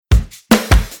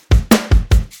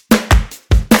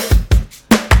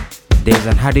There's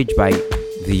an adage by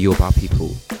the Yoruba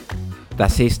people that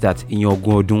says that in your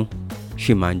godun,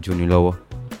 shiman junilowo.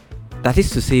 That is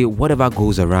to say, whatever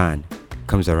goes around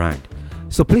comes around.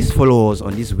 So please follow us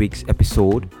on this week's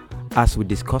episode as we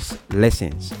discuss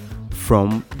lessons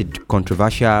from the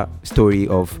controversial story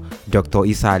of Dr.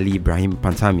 Isa Ali Ibrahim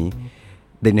Pantami,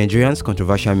 the Nigerian's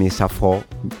controversial minister for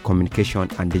communication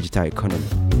and digital economy.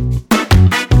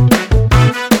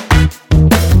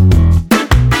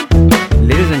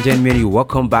 Ladies and gentlemen,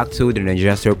 welcome back to the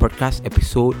Nigerian Story Podcast,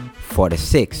 episode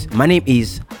 46. My name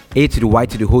is A to the Y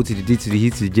to the O to the D to the E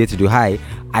to the J to the I,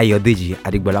 Ayodeji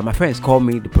Adigbola. My friends call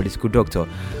me the political doctor.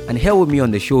 And here with me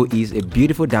on the show is a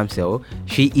beautiful damsel.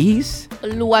 She is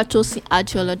Oluwatosin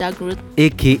Adeolodagroot,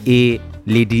 aka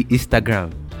Lady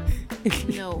Instagram.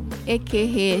 No,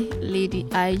 aka Lady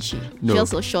IG. No.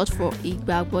 Just short for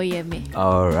Igbagboyeme.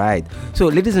 Alright. So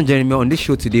ladies and gentlemen, on this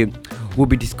show today, we'll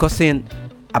be discussing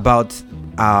about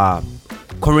our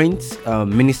current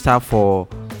Minister for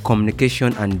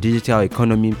Communication and Digital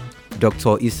Economy,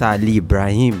 Dr. Isa Ali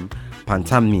Ibrahim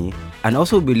Pantami, and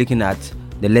also be looking at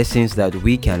the lessons that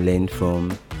we can learn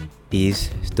from his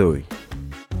story.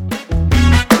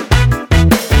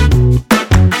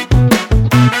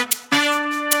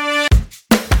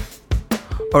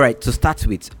 Alright, to start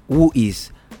with, who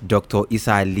is Dr.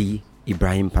 Isa Ali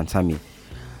Ibrahim Pantami?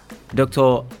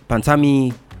 Dr.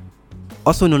 Pantami,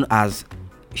 also known as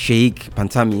Sheikh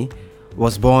Pantami,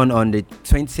 was born on the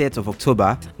 20th of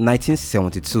October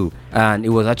 1972, and he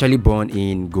was actually born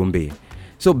in Gombe.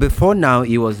 So before now,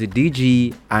 he was the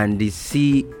DG and the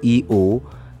CEO,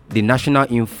 the National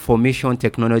Information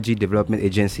Technology Development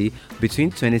Agency,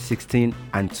 between 2016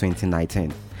 and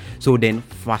 2019. So then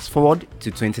fast forward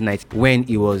to 2019 when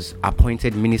he was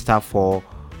appointed Minister for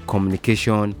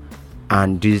Communication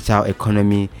and Digital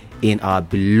Economy in our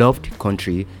beloved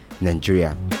country,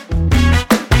 Nigeria.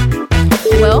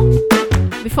 Well,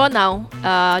 before now,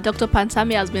 Dr.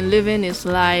 Pantami has been living his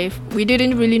life. We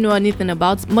didn't really know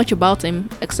much about him,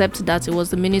 except that he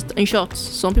was the minister. In short,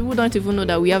 some people don't even know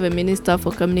that we have a minister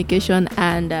for communication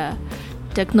and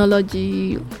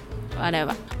technology,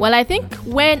 whatever. Well, I think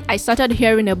when I started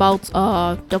hearing about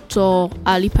Dr.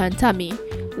 Ali Pantami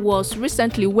was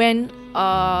recently when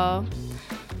a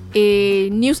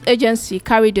news agency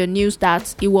carried the news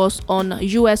that he was on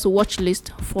US watch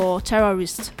list for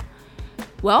terrorists.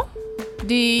 Well,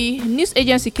 the news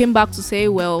agency came back to say,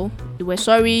 well, they were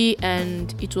sorry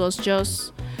and it was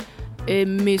just a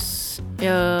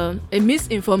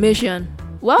misinformation.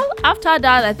 Well, after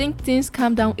that, I think things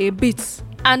calmed down a bit,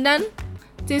 and then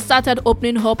things started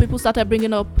opening up. People started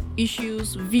bringing up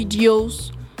issues,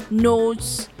 videos,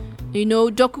 notes,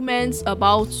 documents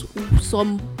about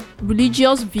some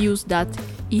religious views that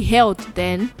he held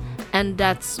then, and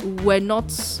that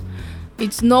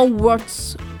it's not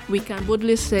what we can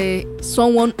boldly say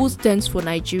someone who stands for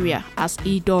Nigeria, as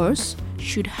he does,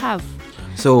 should have.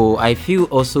 So I feel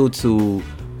also, to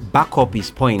back up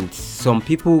his point, some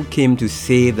people came to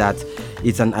say that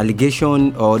it's an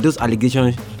allegation, or those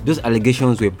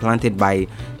allegations were planted by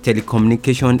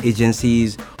telecommunication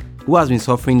agencies who has been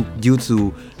suffering due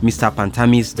to Mr.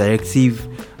 Pantami's directive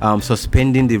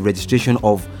suspending the registration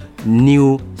of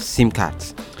new SIM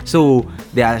cards. So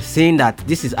they are saying that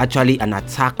this is actually an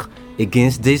attack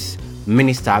against this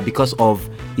minister because of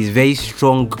his very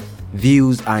strong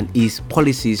views and his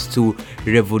policies to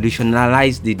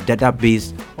revolutionize the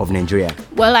database of Nigeria.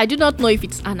 Well, I do not know if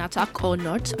it's an attack or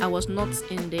not. I was not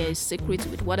in the secret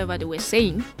with whatever they were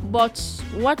saying. But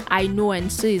what I know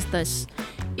and say is this: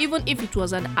 even if it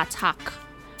was an attack,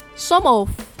 some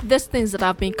of these things that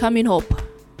have been coming up,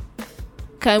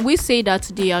 can we say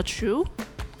that they are true?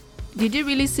 Did he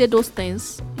really say those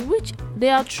things? Which they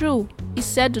are true. He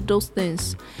said those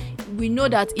things. We know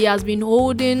that he has been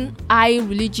holding high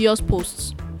religious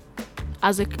posts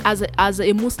as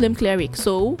a Muslim cleric.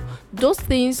 So those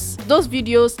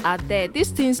videos are there.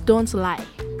 These things don't lie.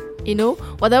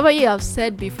 Whatever you have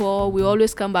said before, we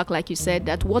always come back, like you said,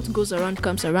 that what goes around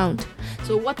comes around.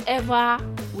 So whatever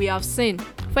we have seen,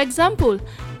 for example,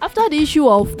 after the issue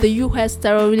of the US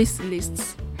terrorist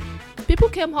lists, people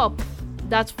came up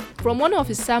that from one of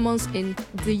his sermons in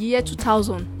the year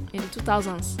 2000, in the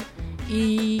 2000s,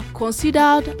 he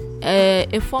considered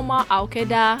a former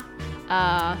Al-Qaeda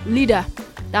leader,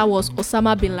 that was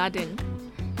Osama bin Laden,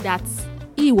 that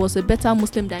he was a better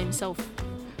Muslim than himself.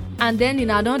 And then in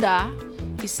another,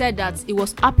 he said that he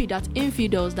was happy that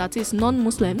infidels, that is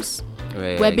non-Muslims,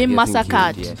 were being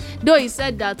massacred. Killed, yes. Though he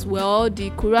said that, well, the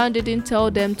Quran didn't tell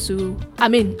them to,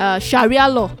 Sharia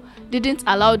law didn't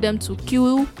allow them to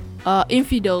kill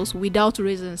infidels without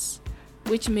reasons,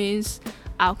 which means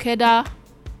Al-Qaeda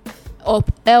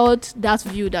upheld that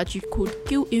view that you could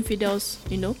kill infidels,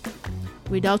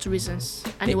 without reasons,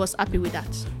 and he was happy with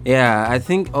that. Yeah, I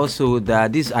think also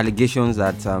that these allegations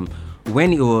that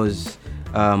when he was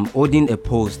holding a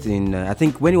post in, I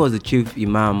think when he was the chief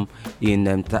imam in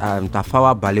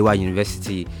Tafawa Balewa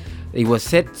University, it was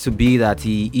said to be that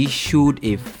he issued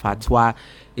a fatwa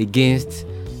against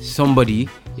somebody,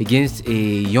 against a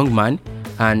young man,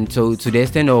 and so to the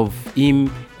extent of him,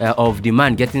 of the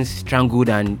man getting strangled,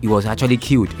 and he was actually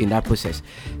killed in that process.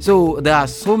 So there are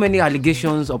so many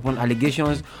allegations upon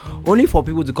allegations, only for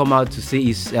people to come out to say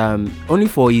is only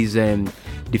for his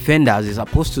defenders, his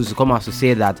apostles, to come out to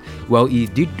say that, well, he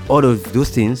did all of those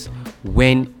things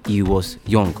when he was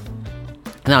young.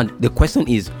 Now the question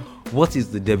is, what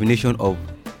is the definition of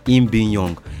him being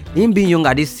young? Him being young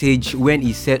at this stage, when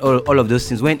he said all of those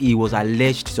things, when he was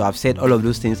alleged to have said all of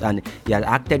those things and he had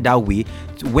acted that way,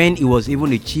 when he was even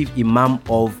the chief imam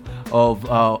of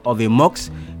a mosque,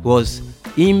 was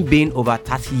him being over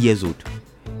 30 years old.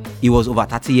 He was over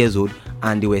 30 years old,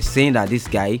 and they were saying that this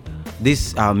guy,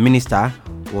 this minister,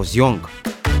 was young.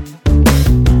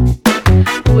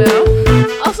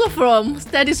 Well, also from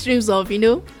steady streams of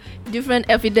different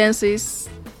evidences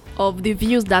of the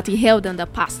views that he held in the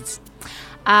past.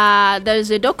 There is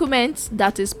a document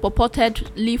that is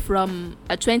purportedly from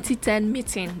a 2010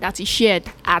 meeting that he shared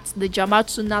at the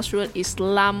Jamaatul Nasrul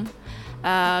Islam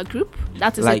group.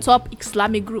 That is a top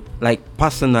Islamic group. Like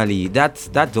personally, that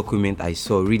document I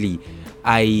saw, really,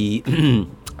 I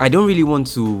I don't really want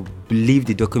to believe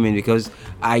the document, because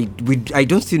I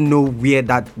don't still know where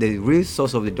that the real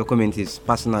source of the document is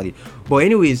personally. But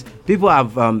anyways, people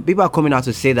are coming out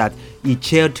to say that he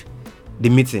chaired the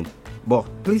meeting. But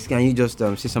please, can you just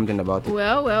say something about it?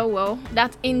 Well.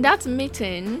 That in that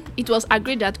meeting, it was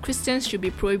agreed that Christians should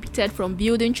be prohibited from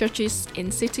building churches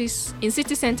in city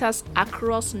centers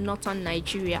across northern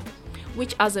Nigeria,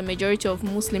 which has a majority of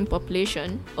Muslim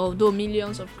population, although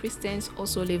millions of Christians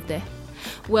also live there.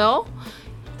 Well,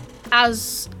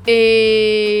 as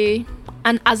an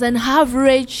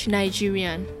average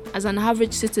Nigerian, as an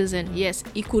average citizen, yes,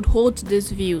 he could hold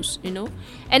these views.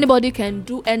 Anybody can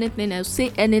do anything and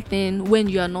say anything when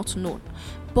you are not known.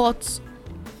 But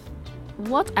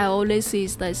what I always say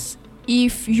is this: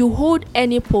 if you hold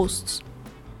any post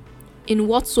in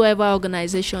whatsoever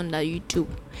organization that you do,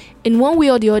 in one way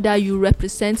or the other, you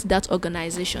represent that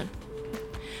organization.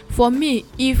 For me,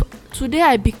 if today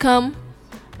I become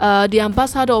the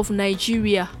ambassador of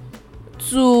Nigeria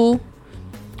to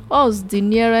what's the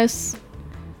nearest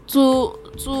to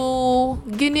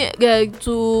Guinea,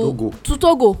 to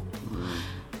Togo,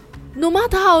 no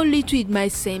matter how little it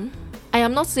might seem, I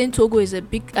am not saying Togo is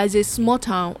a small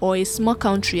town or a small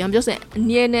country. I'm just saying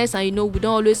nearness, and we don't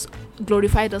always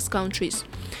glorify those countries.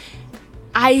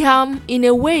 I am, in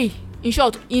a way, in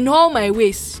short, in all my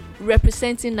ways,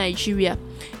 representing Nigeria.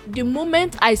 The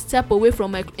moment I step away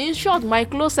from my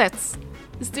closet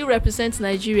still represents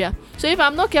Nigeria. So if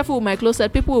I'm not careful with my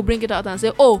closet, people will bring it out and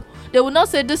say, oh, they will not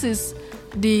say this is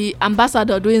the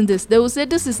ambassador doing this. They will say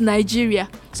this is Nigeria.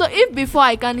 So if before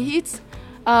I can hit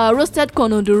roasted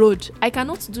corn on the road, I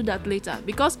cannot do that later,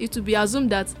 because it will be assumed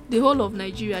that the whole of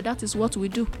Nigeria, that is what we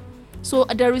do. So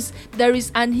there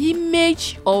is an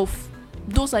image of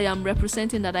those I am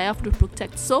representing that I have to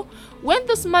protect. So when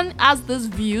this man has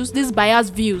these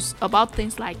biased views about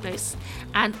things like this,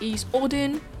 and he's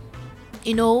holding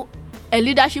a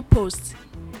leadership post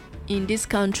in this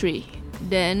country,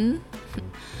 then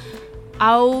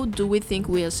how do we think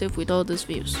we are safe with all these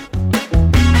views?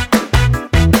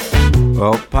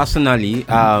 Well, personally,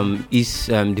 his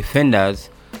defenders,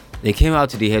 they came out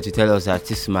today here to tell us that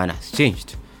this man has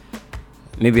changed.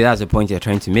 Maybe that's the point you're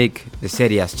trying to make. They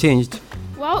said he has changed.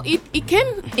 Well, he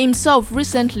came himself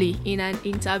recently in an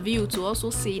interview to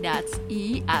also say that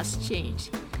he has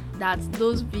changed. That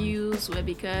those views were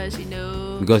because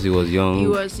because he was young.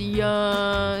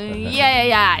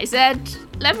 Yeah. He said,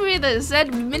 let me read this. He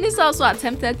said, the minister also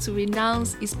attempted to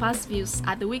renounce his past views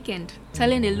at the weekend,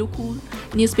 telling a local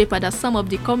newspaper that some of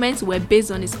the comments were based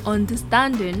on his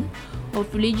understanding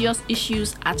of religious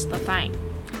issues at the time,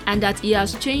 and that he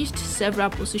has changed several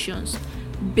positions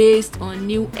based on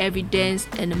new evidence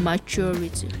and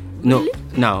maturity. No,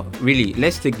 now, really,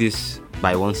 let's take this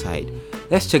by one side.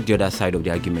 Let's check the other side of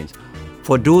the argument.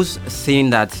 For those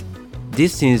saying that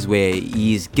these things where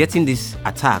he is getting this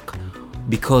attack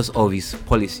because of his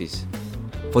policies,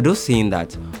 for those saying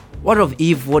that, what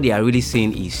if what they are really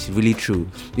saying is really true?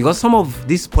 Because some of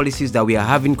these policies that we are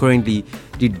having currently,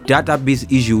 the database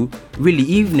issue,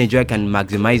 really, if Nigeria can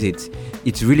maximize it,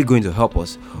 it's really going to help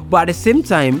us. But at the same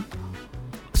time,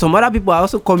 some other people are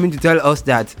also coming to tell us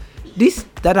that this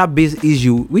database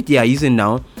issue which they are using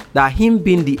now, that him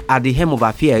being at the helm of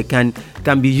affair can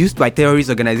be used by terrorist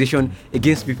organization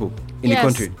against people in the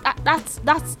country. That's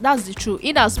the truth.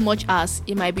 In as much as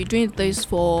it might be doing this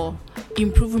for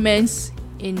improvements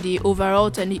in the overall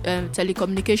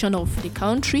telecommunication of the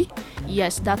country,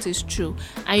 yes, that is true.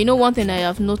 And you know, one thing I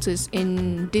have noticed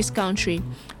in this country,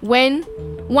 when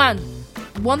one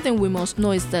thing we must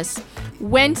know is this: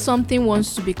 when something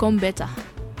wants to become better,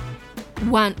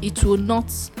 it will not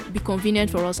be convenient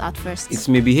for us at first. It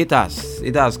may be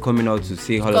haters coming out to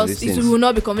say all of these things. It will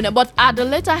not be convenient, but at the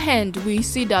later end we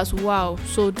see that, wow,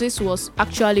 so this was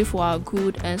actually for our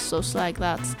good and stuff like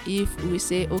that, if we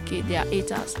say okay, they are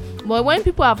haters. But when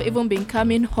people have even been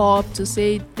coming up to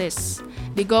say this,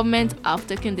 the government have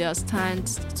taken their stand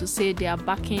to say they are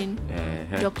backing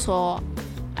Dr.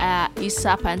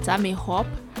 Isa Pantami up,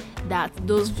 that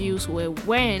those views were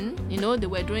when, they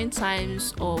were during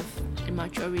times of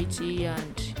immaturity,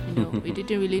 and we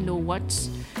didn't really know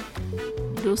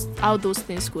how those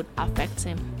things could affect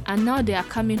him, and now they are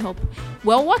coming up.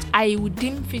 Well, what I would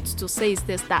deem fit to say is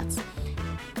this: that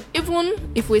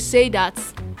even if we say that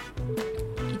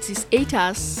it is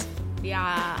haters,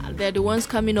 they're the ones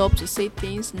coming up to say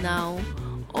things now,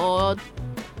 or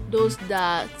those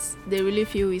that they really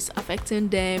feel is affecting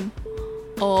them,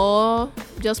 or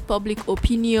just public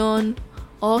opinion,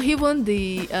 or even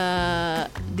the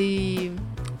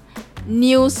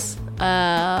news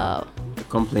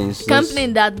company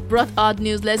that brought out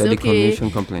news.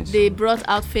 They brought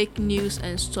out fake news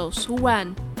and stuff. So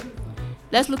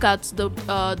let's look at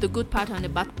the good part and the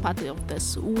bad part of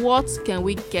this. What can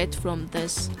we get from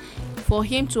this? For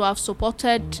him to have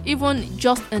supported, even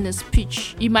just in a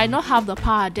speech, he might not have the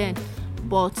power then,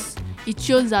 but it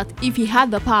shows that if he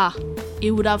had the power, he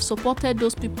would have supported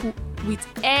those people with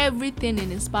everything in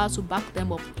his power to back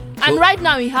them up. And right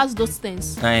now he has those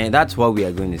things. And that's what we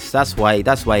are going to. That's why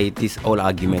this whole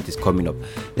argument is coming up.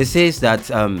 It says that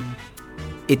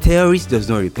a terrorist does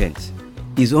not repent.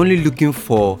 He's only looking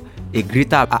for a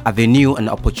greater avenue and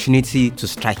opportunity to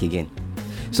strike again.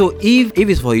 So if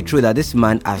it's for the truth that this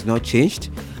man has not changed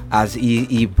as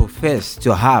he professed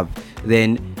to have,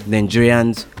 then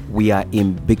Nigerians, we are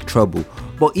in big trouble.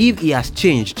 But if he has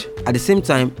changed at the same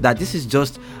time, that this is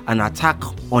just an attack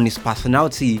on his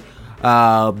personality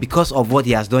because of what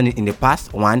he has done in the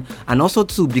past, one, and also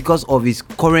two, because of his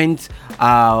current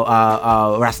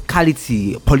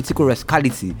rascality, political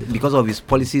rascality, because of his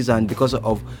policies and because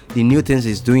of the new things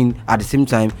he's doing at the same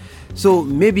time. So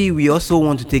maybe we also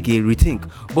want to take a rethink.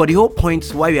 But the whole point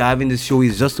why we are having this show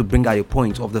is just to bring out a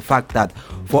point of the fact that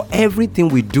for everything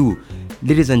we do,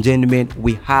 ladies and gentlemen,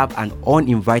 we have an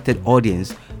uninvited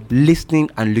audience listening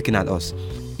and looking at us.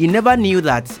 He never knew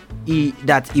that he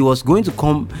was going to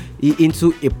come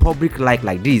into a public life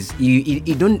like this. He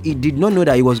did not know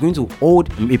that he was going to hold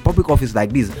a public office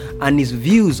like this, and his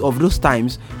views of those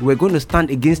times were going to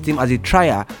stand against him as a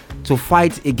trier to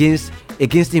fight against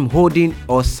him holding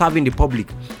or serving the public.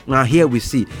 Now here we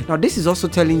see. Now this is also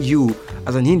telling you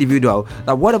as an individual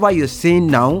that whatever you're saying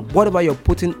now, whatever you're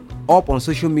putting up on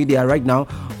social media right now,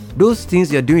 those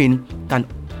things you're doing can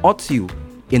hurt you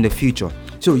in the future.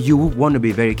 So you want to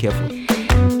be very careful.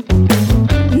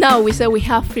 Now we say we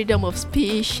have freedom of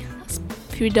speech,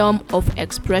 freedom of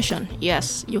expression.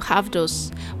 Yes, you have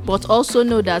those. But also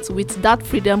know that with that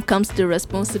freedom comes the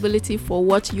responsibility for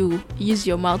what you use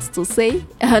your mouth to say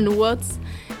and what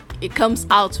it comes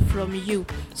out from you.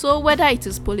 So whether it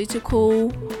is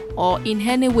political or in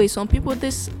any way, some people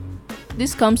this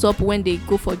comes up when they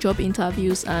go for job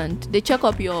interviews and they check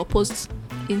up your posts,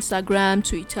 Instagram,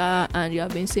 Twitter, and you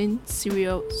have been saying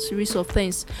series of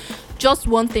things. Just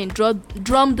one thing,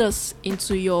 drum this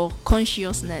into your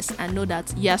consciousness and know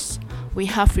that yes, we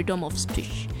have freedom of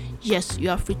speech. Yes, you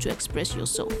are free to express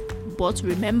yourself. But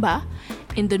remember,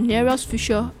 in the nearest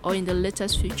future or in the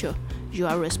latest future, you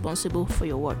are responsible for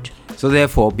your word. So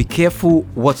therefore, be careful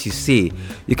what you say.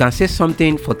 You can say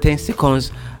something for 10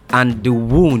 seconds and the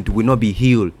wound will not be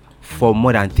healed for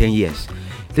more than 10 years.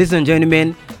 Ladies and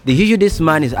gentlemen, the issue this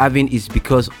man is having is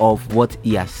because of what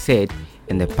he has said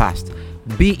in the past.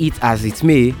 Be it as it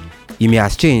may, he may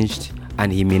have changed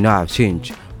and he may not have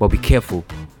changed. But be careful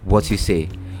what you say.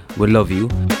 We love you.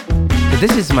 So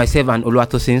this is myself and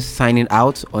Oluwatosin signing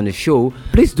out on the show.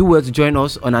 Please do well to join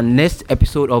us on our next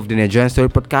episode of the Nigerian Story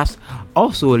Podcast.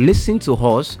 Also, listen to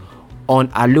us on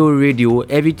Allo Radio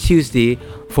every Tuesday.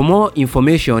 For more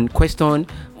information, question,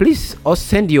 please also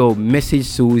send your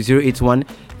message to 081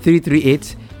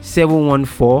 338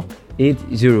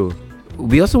 71480.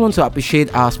 We also want to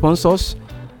appreciate our sponsors,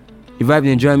 Revive the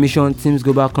Nigerian Mission, Teams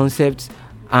Global Concepts,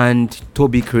 and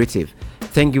Toby Creative.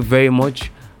 Thank you very much.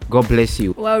 God bless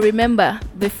you. Well, remember,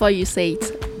 before you say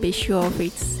it, be sure of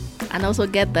it. And also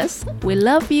get this, we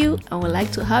love you and would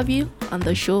like to have you on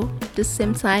the show the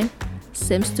same time,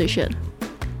 same station.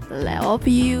 Love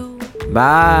you.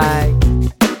 Bye.